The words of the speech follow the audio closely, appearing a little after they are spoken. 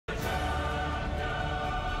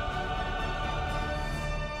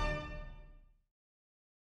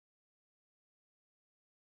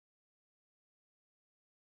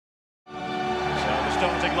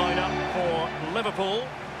starting lineup for Liverpool.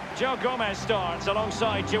 Joe Gomez starts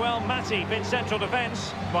alongside Joel Matip in central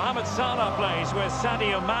defence. Mohamed Salah plays with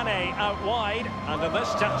Sadio Mane out wide. And in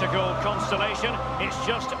this tactical constellation, it's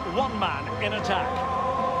just one man in attack.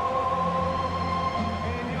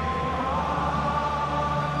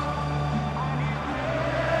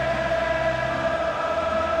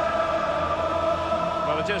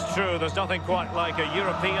 Well, it is true, there's nothing quite like a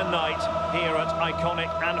European night here at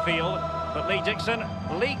iconic Anfield. But Lee Dixon,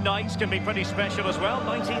 league nights can be pretty special as well.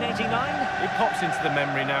 1989? It pops into the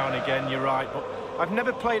memory now and again, you're right. But I've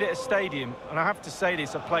never played at a stadium, and I have to say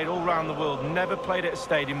this, I've played all around the world, never played at a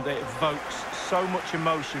stadium that evokes so much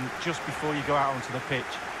emotion just before you go out onto the pitch.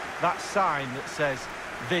 That sign that says,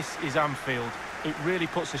 "This is Anfield," it really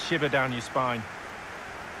puts a shiver down your spine.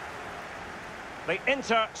 The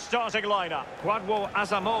Inter starting lineup. Kwadwo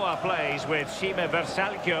Asamoah plays with Shime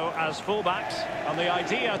Versalcio as fullbacks. And the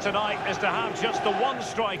idea tonight is to have just the one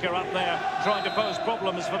striker up there trying to pose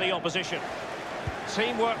problems for the opposition.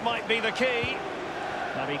 Teamwork might be the key.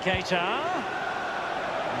 Naby Keita.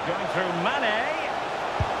 Going through Mane.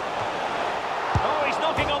 Oh, he's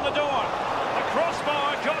knocking on the door. The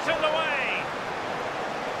crossbar got in the way.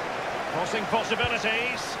 Crossing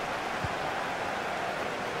possibilities.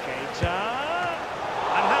 Keita.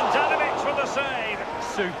 And Handanovic for the save.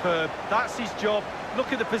 Superb. That's his job.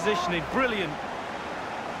 Look at the positioning. Brilliant.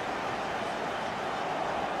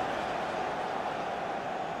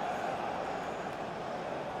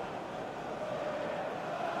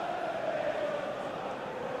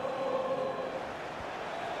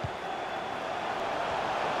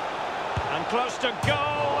 And close to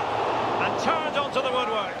goal. And turned onto the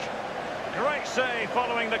woodwork. Great save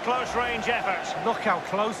following the close-range effort. Look how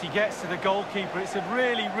close he gets to the goalkeeper. It's a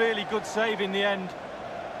really, really good save in the end.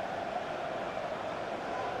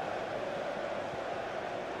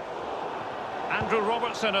 Andrew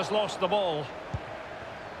Robertson has lost the ball.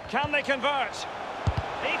 Can they convert?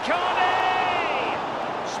 Icardi!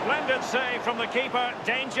 Splendid save from the keeper.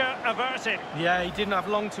 Danger averted. Yeah, he didn't have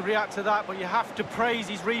long to react to that, but you have to praise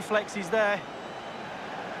his reflexes there.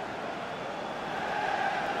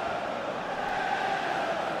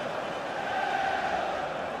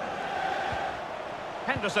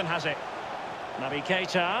 Henderson has it. Naby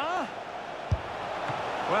Keita.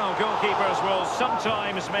 Well, goalkeepers will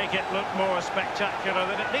sometimes make it look more spectacular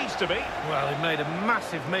than it needs to be. Well, he made a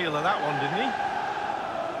massive meal of that one, didn't he?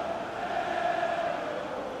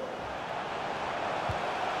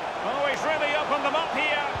 Oh, he's really opened them up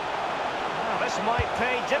here. Well, this might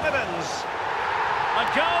pay dividends. A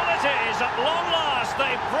goal it is at long last.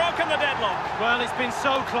 They've broken the deadlock. Well, it's been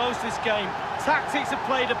so close this game. Tactics have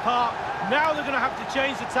played a part. Now they're going to have to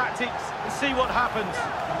change the tactics and see what happens.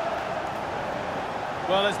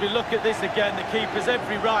 Well, as we look at this again, the keeper's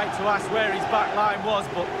every right to ask where his back line was,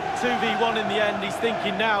 but 2v1 in the end, he's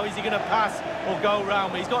thinking now, is he going to pass or go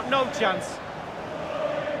round me? He's got no chance.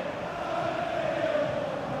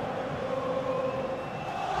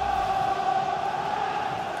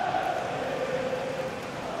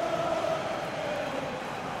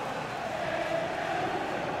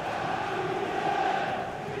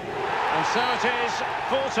 So it is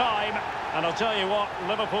full-time, and I'll tell you what,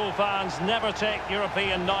 Liverpool fans never take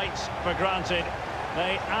European nights for granted.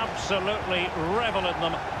 They absolutely revel in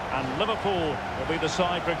them, and Liverpool will be the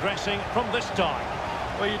side progressing from this time.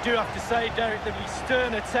 Well, you do have to say, Derek, there'll be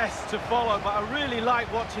sterner tests to follow, but I really like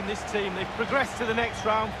watching this team. They've progressed to the next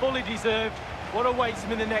round, fully deserved. What awaits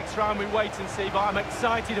them in the next round, we wait and see, but I'm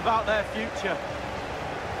excited about their future.